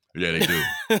 Yeah, they do.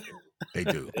 They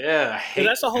do. Yeah,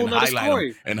 that's a whole nother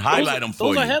story. Highlight them for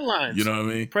you. Those are headlines. You know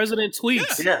what I mean? President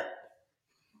tweets. Yeah.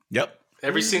 Yep.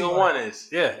 Every single one is.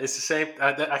 Yeah, it's the same.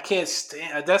 I can't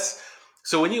stand.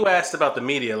 So when you asked about the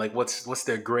media, like what's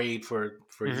their grade for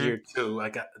for year 2.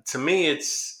 To me,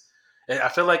 I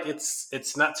feel like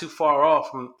it's not too far off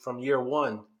from year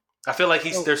 1. I feel like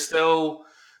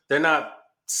they're not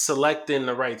selecting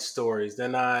the right stories. They're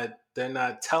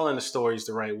not telling the stories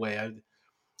the right way.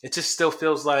 It just still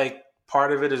feels like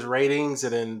part of it is ratings,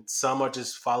 and then some are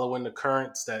just following the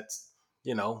currents. That's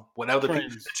what other people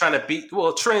are trying to beat.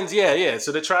 Well, trends, yeah.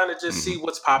 So they're trying to just see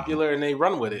what's popular and they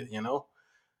run with it.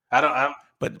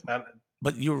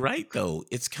 But you're right though.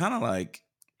 It's kind of like,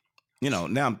 now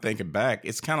I'm thinking back.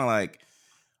 It's kind of like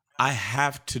I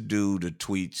have to do the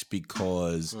tweets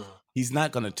because he's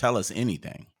not going to tell us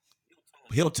anything.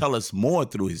 He'll tell us more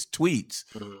through his tweets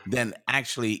than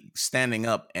actually standing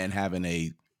up and having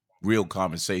a real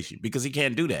conversation, because he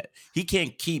can't do that. He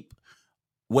can't keep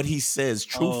what he says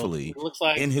truthfully looks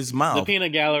like in his mouth. The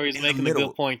peanut gallery is making a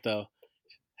good point, though.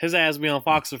 His ass be on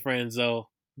Fox and Friends, though,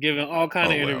 giving all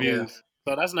kind of interviews.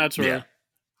 So that's not true.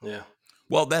 Yeah.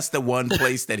 Well, that's the one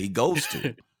place that he goes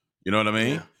to. You know what I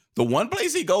mean? Yeah. The one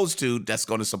place he goes to that's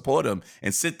going to support him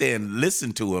and sit there and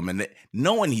listen to him and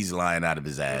knowing he's lying out of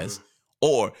his ass.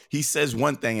 Or he says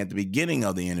one thing at the beginning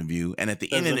of the interview, and at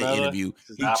the end of the interview,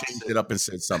 he changed it up and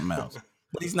said something else.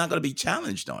 But he's not going to be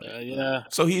challenged on it. Yeah.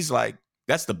 So he's like,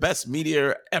 that's the best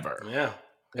media ever. Yeah.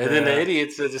 And then the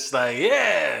idiots are just like,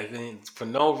 for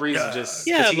no reason, just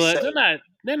but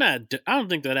they're not. I don't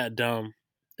think they're that dumb.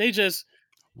 They just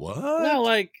what? No,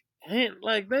 like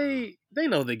they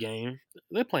know the game.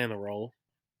 They're playing the role.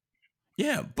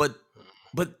 Yeah, but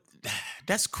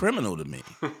that's criminal to me.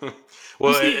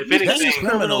 Well, if anything, that's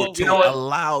criminal to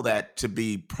allow that to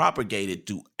be propagated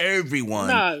to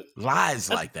everyone. Lies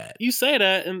like that. You say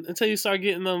that until you start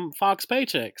getting them Fox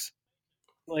paychecks.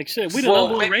 Like shit, we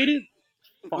don't underrated.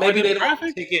 Maybe they don't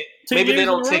take it. Maybe they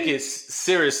don't take it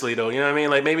seriously, though. You know what I mean?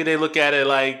 Like maybe they look at it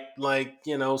like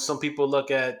some people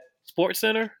look at Sports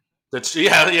Center. I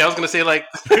was gonna say like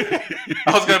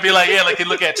I was gonna be like like you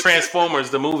look at Transformers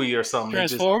the movie or something.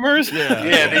 Transformers,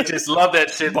 they just love that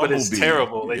shit, but it's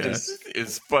terrible.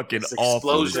 It's fucking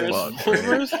awful.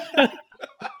 Transformers.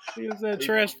 He was that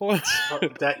Transformers.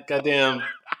 That goddamn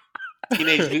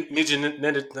Teenage Mutant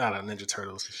Ninja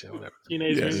Turtles and shit, whatever.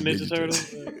 Teenage Mutant Ninja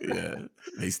Turtles. Yeah,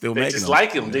 they still they just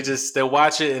like them. They'll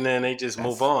watch it and then they just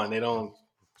move on. They don't.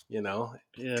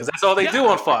 Because that's all they do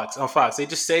on Fox. They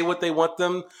just say what they want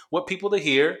people to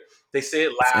hear. They say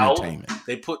it loud.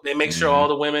 They make sure all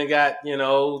the women got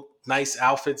nice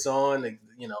outfits on. It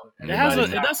has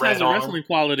a wrestling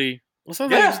quality. Well,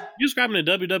 something like you're describing the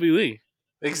WWE.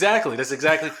 Exactly. That's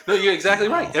exactly. No, you're exactly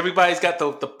right. Everybody's got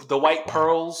the white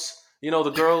pearls.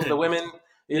 The girls, the women.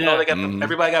 They got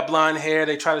everybody got blonde hair.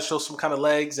 They try to show some kind of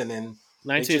legs, and then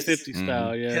 1950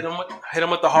 style. Yeah, hit them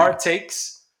with the hard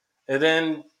takes. And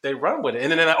then they run with it.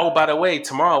 And then, by the way,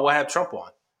 tomorrow we'll have Trump on,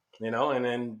 and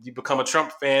then you become a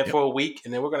Trump fan for a week,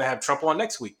 and then we're going to have Trump on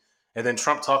next week. And then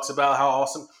Trump talks about how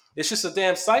awesome. It's just a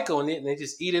damn cycle, and they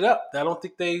just eat it up. I don't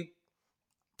think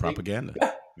propaganda.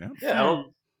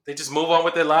 They just move on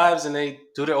with their lives, and they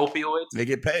do their opioids. They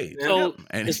get paid. So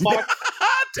and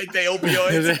take their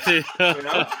opioids.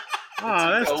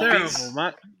 Oh, that's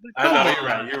terrible. I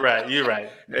know, you're right.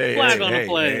 Hey, flag on the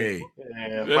play.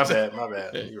 Yeah, my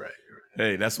bad. You're right.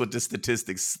 Hey, that's what the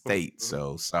statistics state.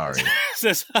 So sorry.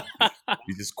 He's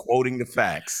just quoting the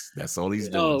facts. That's all he's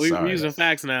doing. Oh, we're using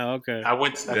facts now. Okay. I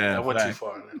went too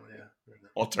far now. Yeah.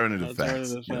 Alternative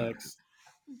facts.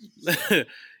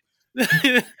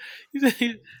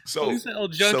 So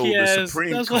the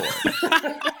Supreme Court.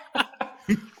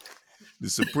 The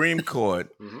Supreme Court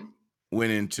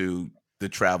went into the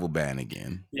travel ban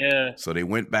again. Yeah. So they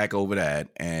went back over that,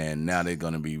 and now they're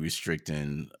going to be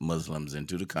restricting Muslims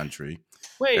into the country.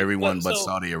 Everyone but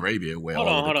Saudi Arabia, where all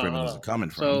of the criminals are coming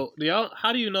from. So,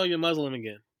 how do you know you're Muslim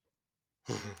again?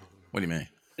 What do you mean?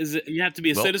 Is it you have to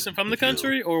be a citizen from the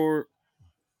country, or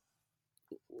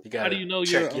how do you know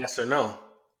you're yes or no?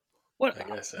 What?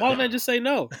 Why don't they just say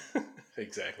no?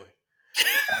 Exactly.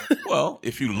 Well,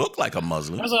 if you look like a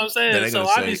Muslim, that's what I'm saying. Then they're going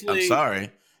to say, "I'm sorry,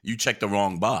 you checked the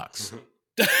wrong box,"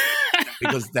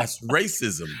 because that's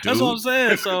racism, dude. That's what I'm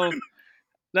saying.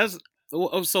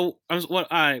 So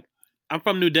I'm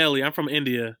from New Delhi. I'm from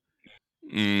India,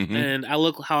 and I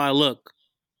look how I look.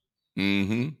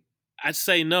 I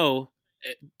say no.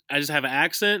 I just have an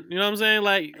accent. You know what I'm saying?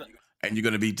 Like, and you're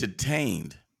going to be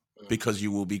detained because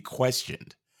you will be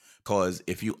questioned. Because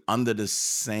if you under the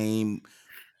same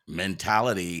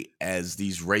mentality as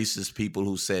these racist people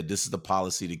who said this is the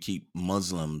policy to keep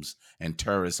Muslims and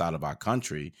terrorists out of our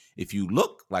country, if you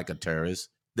look like a terrorist,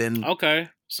 then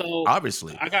so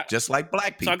obviously just like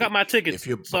black people. So I got my ticket.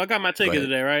 I got my ticket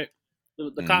today, right?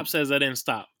 The cop says I didn't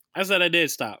stop. I said I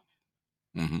did stop.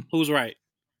 Who's right?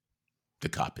 The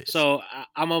cop is. So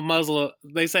I'm a Muslim.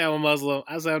 They say I'm a Muslim.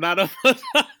 I say I'm not a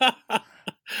Muslim.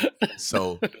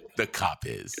 So the cop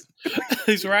is.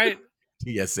 He's right.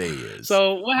 TSA is.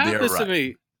 So what happens right. to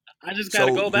me? I just got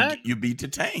to go back? You be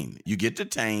detained. You get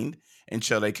detained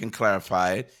until they can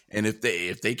clarify it. And if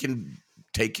they can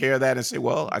take care of that and say,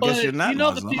 well, I guess you're not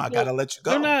Muslim, I got to let you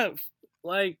go.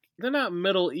 They're not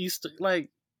Middle East, like,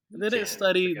 they didn't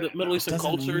study the Middle Eastern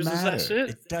cultures and that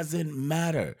shit. It doesn't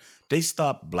matter. They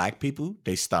stop black people.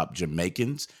 They stop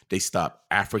Jamaicans. They stop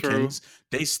Africans. True.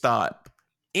 They stop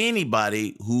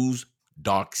anybody who's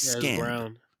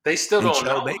dark-skinned. They still don't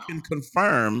know. They can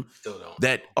confirm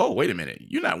that, oh, wait a minute.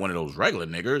 You're not one of those regular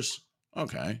niggers.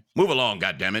 Okay. Move along,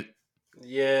 goddammit.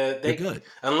 Yeah. They're good.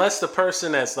 Unless the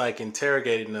person that's, like,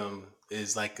 interrogating them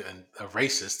is, like, a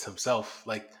racist himself.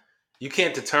 Like, you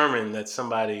can't determine that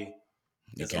somebody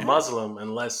is a Muslim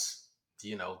unless,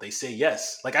 they say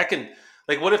yes. Like,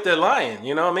 what if they're lying?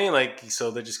 You know what I mean? Like,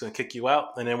 so they're just going to kick you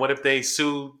out. And then what if they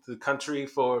sue the country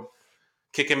for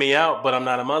kicking me out, but I'm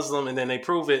not a Muslim, and then they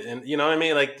prove it, and you know what I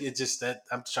mean? Like, it's just that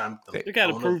I'm trying to... They got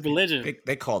to prove religion.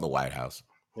 They call the White House.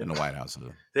 In the White House.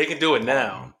 They can do it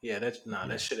now. Yeah, that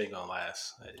shit ain't going to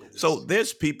last. So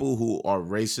there's people who are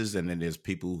racist, and then there's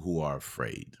people who are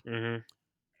afraid. Mm-hmm.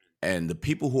 And the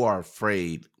people who are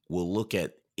afraid will look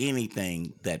at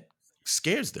anything that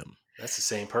scares them. That's the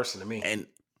same person to me. And,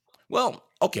 well,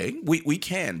 okay, we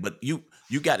can, but you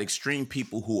got extreme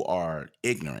people who are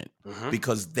ignorant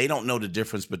because they don't know the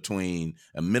difference between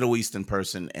a Middle Eastern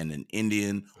person and an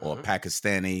Indian or a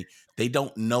Pakistani. They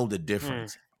don't know the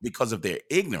difference because of their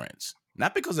ignorance,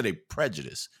 not because of their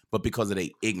prejudice, but because of their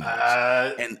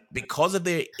ignorance. And because of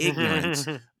their ignorance,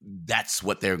 that's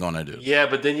what they're going to do. Yeah,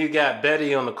 but then you got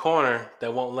Betty on the corner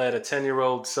that won't let a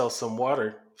 10-year-old sell some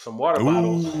water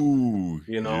bottles.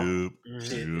 Yep,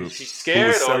 she's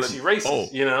scared or is she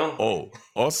racist,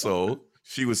 Also,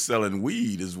 she was selling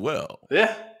weed as well.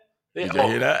 Yeah. Did you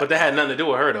hear that? But that had nothing to do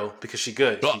with her, though, because she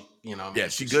good.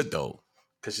 She good, though.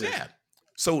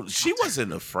 So she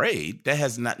wasn't afraid. That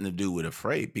has nothing to do with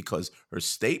afraid because her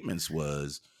statements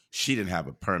was she didn't have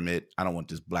a permit. I don't want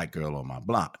this black girl on my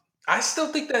block. I still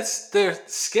think they're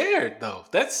scared, though.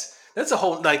 That's a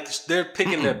whole, like, they're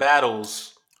picking their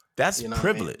battles. That's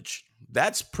privilege.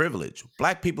 That's privilege.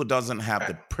 Black people doesn't have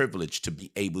the privilege to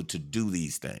be able to do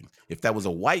these things. If that was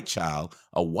a white child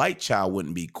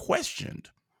wouldn't be questioned.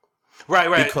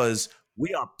 Right. Because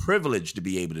we are privileged to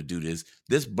be able to do this.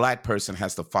 This black person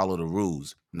has to follow the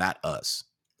rules, not us.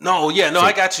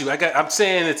 I got you. I'm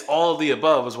saying it's all of the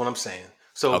above is what I'm saying.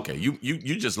 So okay,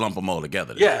 you just lump them all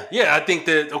together. Then. Yeah. I think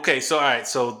that so all right.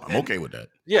 So I'm okay with that.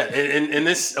 Yeah, and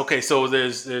this so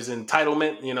there's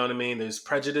entitlement. You know what I mean? There's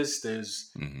prejudice.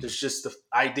 There's just the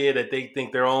idea that they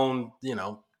think their own.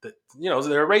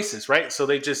 They're racist, right? So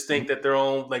they just think that their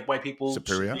own like white people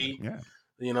superior. Should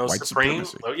be, white supreme.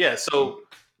 Supremacy. So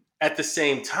at the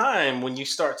same time, when you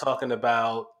start talking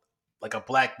about like a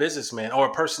black businessman or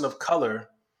a person of color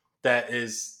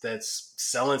that's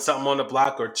selling something on the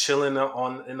block or chilling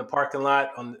in the parking lot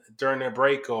during their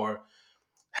break or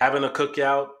having a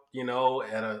cookout, in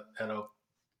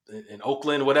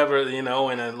Oakland, whatever, in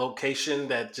a location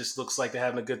that just looks like they're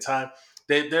having a good time.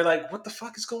 They're like, what the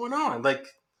fuck is going on? Like,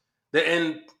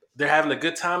 they're having a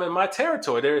good time in my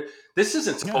territory. This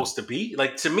isn't supposed to be.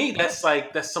 Like, to me, that's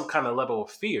some kind of level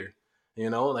of fear,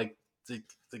 like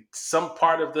some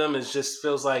part of them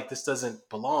feels like this doesn't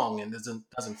belong and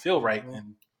doesn't feel right.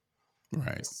 And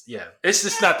right. Yeah. It's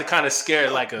just not the kind of scare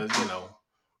like I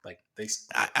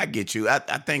get you. I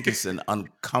think it's an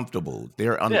uncomfortable.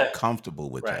 They're uncomfortable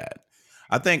with that.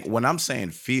 I think when I'm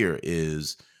saying fear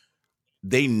is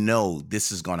they know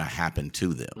this is going to happen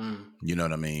to them. You know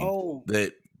what I mean? Oh.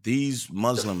 That these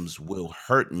Muslims will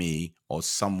hurt me or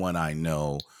someone I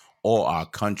know or our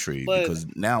country because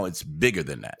now it's bigger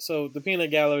than that. So the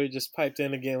peanut gallery just piped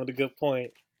in again with a good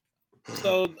point.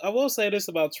 So I will say this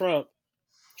about Trump.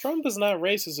 Trump is not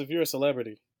racist if you're a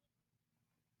celebrity.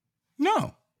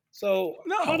 No. So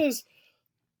how does...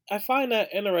 I find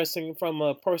that interesting from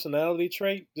a personality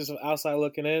trait, just outside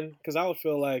looking in, because I would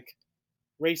feel like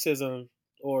racism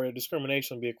or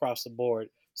discrimination would be across the board.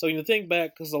 So you think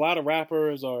back, because a lot of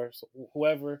rappers or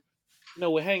whoever,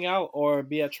 would hang out or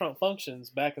be at Trump functions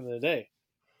back in the day.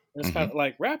 And it's kind of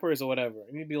like rappers or whatever.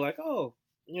 And you'd be like, oh,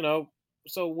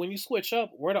 so when you switch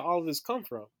up, where did all of this come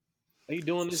from? Are you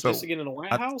doing this just to get in the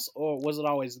White House, or was it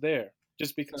always there?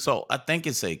 Just because. So I think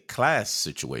it's a class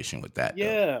situation with that.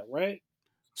 Yeah, right.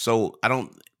 So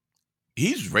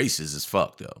he's racist as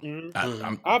fuck though.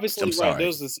 Mm-hmm. Obviously, I'm sorry.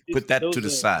 Right. Put that to the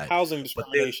side. Housing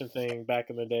discrimination thing back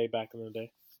in the day.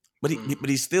 But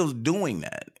he's still doing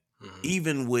that,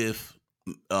 even with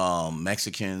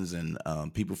Mexicans and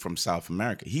people from South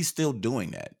America. He's still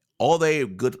doing that. All they're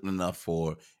good enough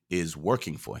for is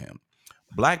working for him.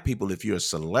 Black people, if you're a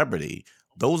celebrity,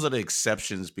 those are the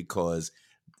exceptions because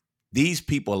these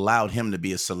people allowed him to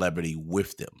be a celebrity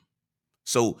with them.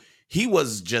 So he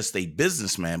was just a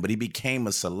businessman, but he became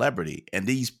a celebrity. And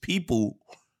these people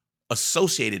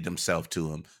associated themselves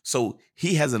to him. So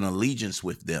he has an allegiance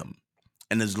with them.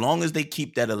 And as long as they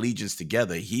keep that allegiance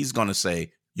together, he's going to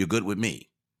say, you're good with me.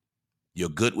 You're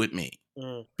good with me.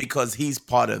 Because he's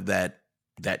part of that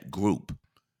group.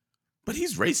 But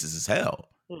he's racist as hell.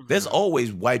 There's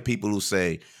always white people who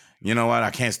say, you know what, I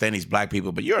can't stand these black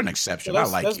people, but you're an exception. I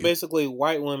like you. That's basically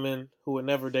white women who would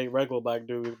never date regular black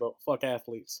dudes, but fuck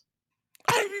athletes.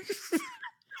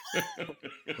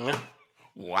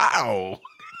 Wow.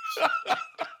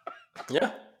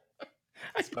 Yeah.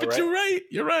 But right.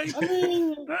 You're right. I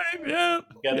mean, right, yeah.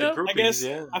 I guess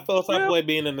I feel the type of way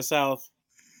being in the South.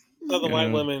 Southern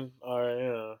white women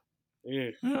are,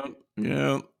 yeah.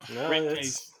 No,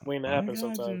 case waiting to happen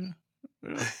sometimes.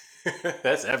 Yeah.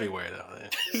 That's everywhere,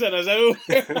 though. That's everywhere.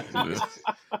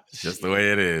 It's just the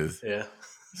way it is. Yeah.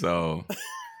 So,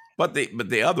 but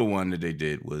the other one that they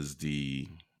did was the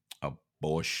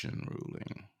abortion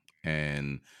ruling,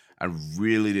 and I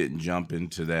really didn't jump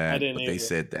into that. But they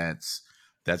said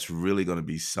that's really going to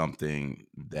be something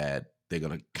that they're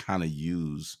going to kind of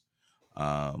use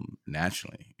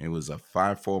nationally. It was a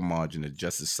 5-4 margin that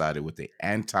just sided with the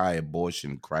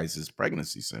Anti-Abortion Crisis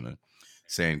Pregnancy Center,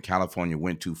 saying California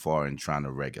went too far in trying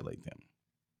to regulate them.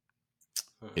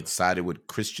 It sided with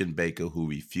Christian Baker, who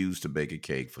refused to bake a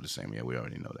cake for the same year. We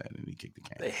already know that, and he kicked the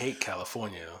can. They hate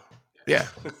California, though. Yeah.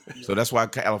 So that's why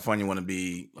California want to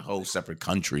be a whole separate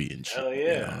country and shit. Hell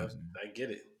yeah. I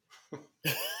get it.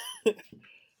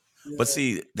 But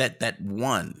see, that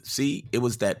one, it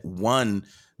was that one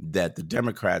that the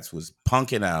Democrats was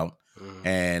punking out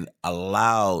and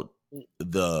allowed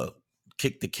the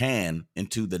kick the can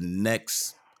into the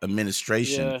next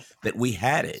administration that we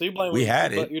had it. So we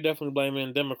had it. You're definitely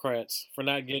blaming Democrats for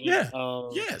not getting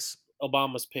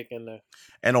Obama's pick in there.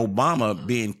 And Obama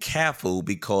being careful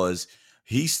because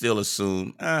he still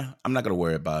assumed, I'm not going to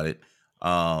worry about it.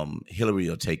 Hillary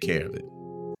will take care of it.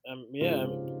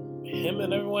 Him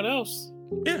and everyone else.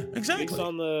 Yeah, exactly. Based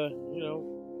on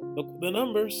the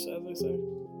numbers, as they say.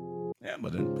 Yeah,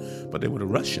 but they were the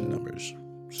Russian numbers.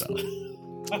 So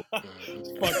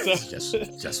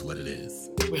it's just what it is.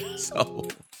 So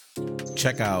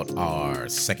check out our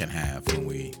second half when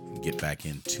we get back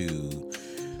into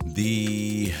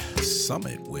the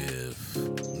summit with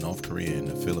North Korea and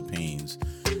the Philippines,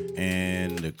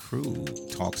 and the crew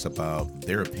talks about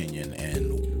their opinion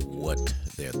and what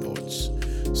their thoughts.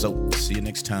 So see you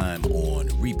next time on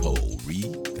Repo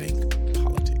Rewind.